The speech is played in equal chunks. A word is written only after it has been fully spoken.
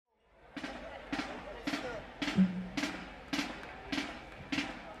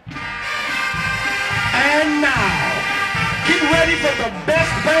ready for the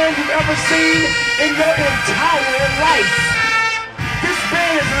best band you've ever seen in your entire life. This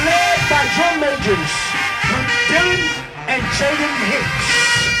band is led by drum majors Dylan and Jaden Hicks.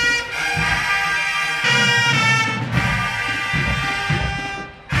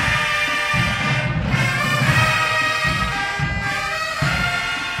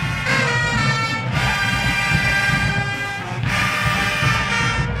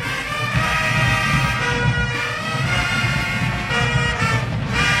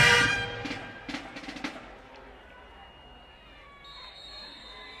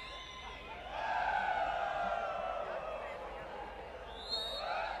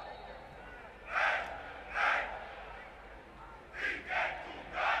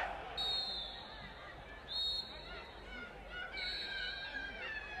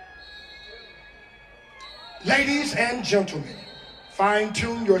 Ladies and gentlemen,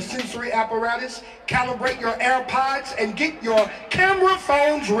 fine-tune your sensory apparatus, calibrate your AirPods, and get your camera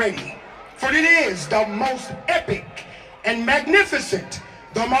phones ready. For it is the most epic and magnificent,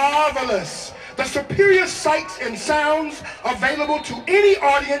 the marvelous, the superior sights and sounds available to any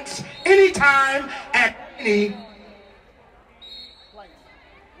audience, anytime, at any place.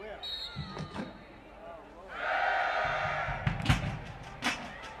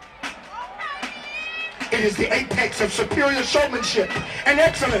 It is the apex of superior showmanship and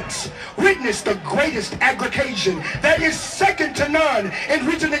excellence. Witness the greatest aggregation that is second to none in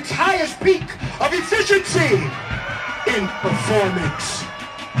reaching its highest peak of efficiency in performance.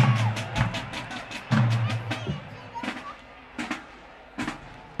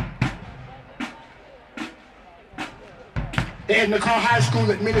 The Edna Karr High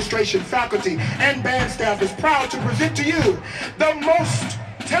School administration, faculty, and band staff is proud to present to you the most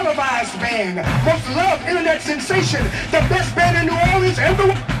televised band, most loved internet sensation, the best band in New Orleans and the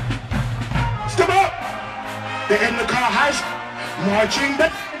world. Step up! The Edna Karr High School marching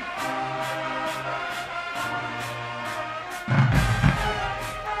band.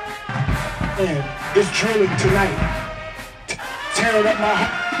 And is drilling tonight, tearing up my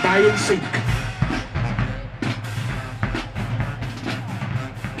heart by in sync.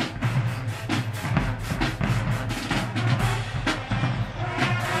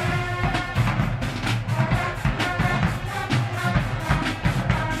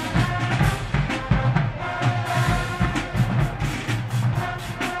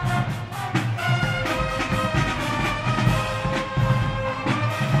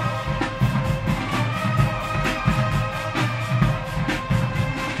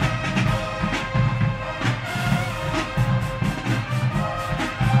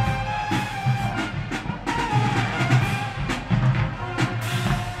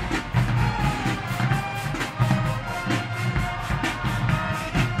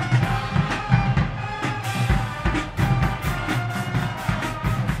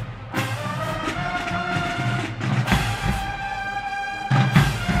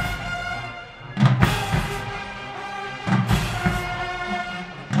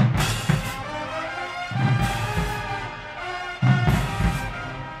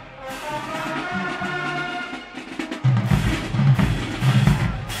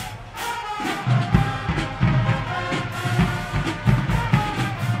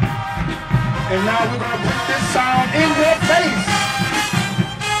 And now we're going to put this sound in your face.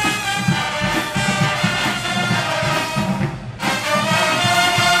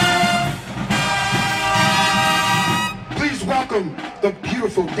 Please welcome the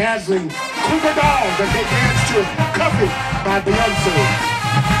beautiful, dazzling Cougar dolls as they dance to Cuff It by Beyonce.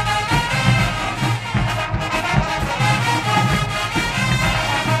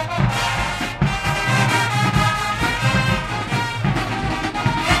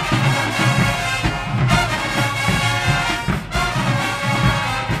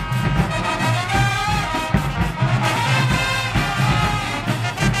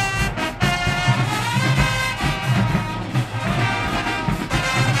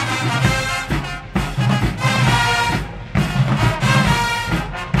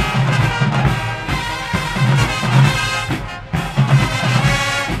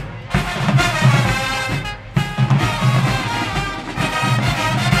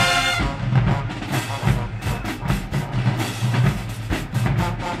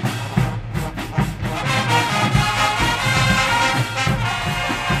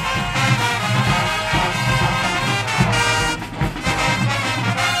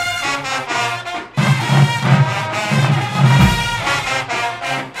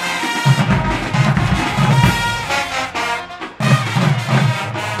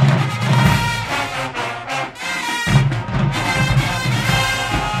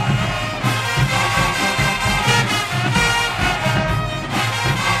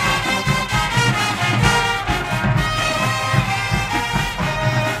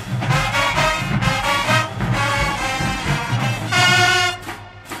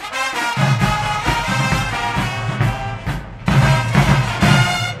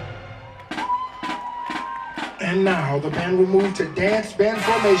 we move to dance band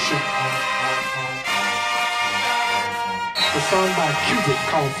formation. The song by Cougar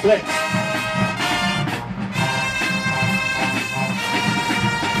called Flex.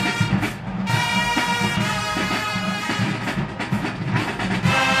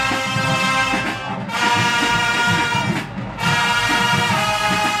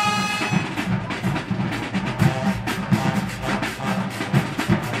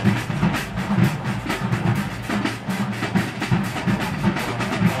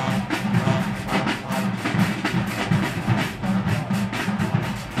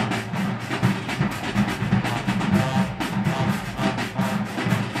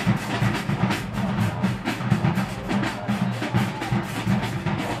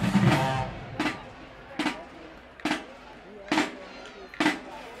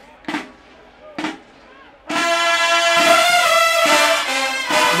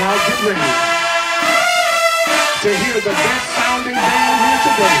 Now get ready to hear the best sounding band here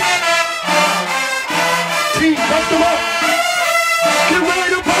today. Team, bust them up. Get ready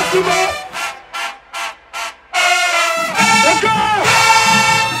to bust them up. Let's go.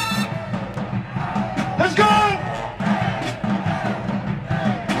 Let's go.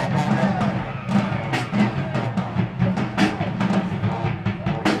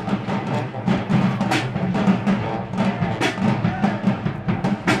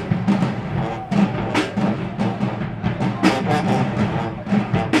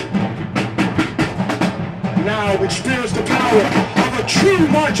 Now experience the power of a true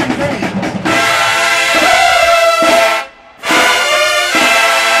marching band.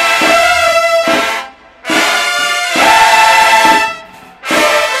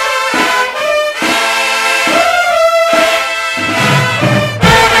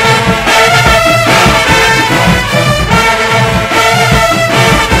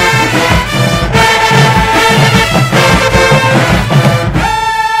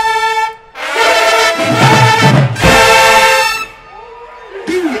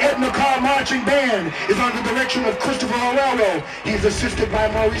 Edna Karr marching band is under the direction of Christopher Herrero. He's assisted by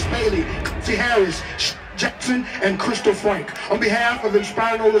Maurice Bailey, Quincy Harris, Jackson, and Crystal Frank. On behalf of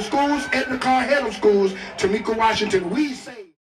Inspiring Older Schools, Edna Karr, head of schools, Tamika Washington, we say